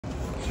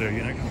So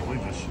you're not gonna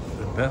believe this.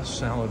 The best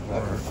salad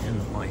bar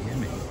in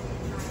Miami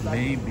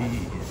may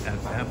be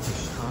at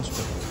Baptist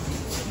Hospital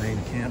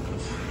main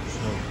campus.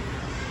 So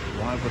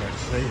why would I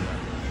say that?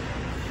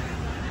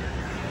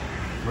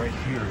 Right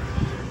here,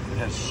 it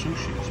has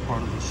sushi as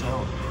part of the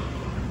salad.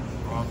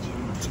 Raw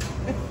tuna.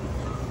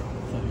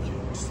 Thank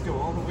you. Just go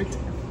all the way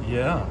down.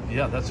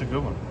 Yeah, that's a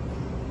good one.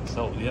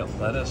 So yeah,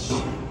 lettuce,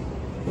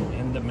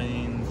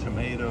 Endemain,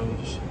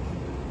 tomatoes,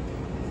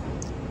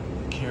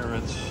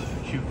 carrots,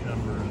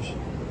 cucumbers,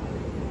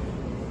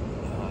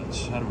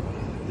 etc.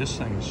 This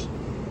thing's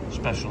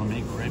special to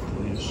me. Grape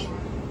leaves.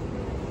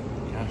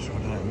 Gosh,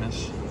 what did I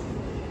miss?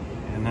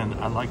 And then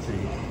I like the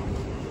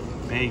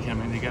bacon. I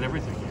mean, they got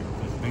everything here.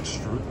 Big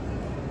strudel.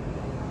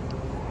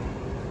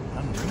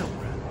 Unreal,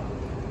 man.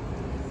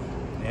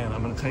 And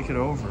I'm gonna take it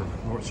over.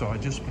 So I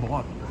just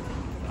bought,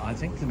 I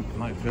think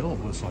my bill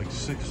was like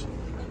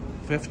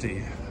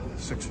 $6.50,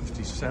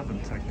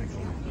 $6.57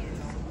 technically.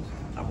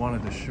 I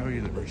wanted to show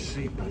you the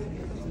receipt, but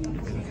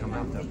it didn't come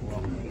out that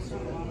well.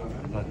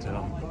 But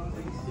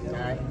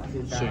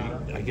so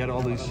I get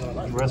all these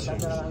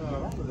dressings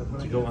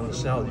to go on the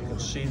salad. You can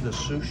see the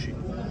sushi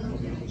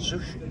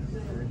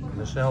in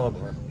the salad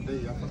bar,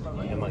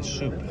 and my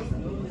soup,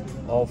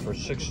 all for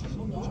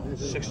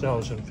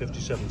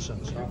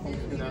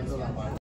 $6.57.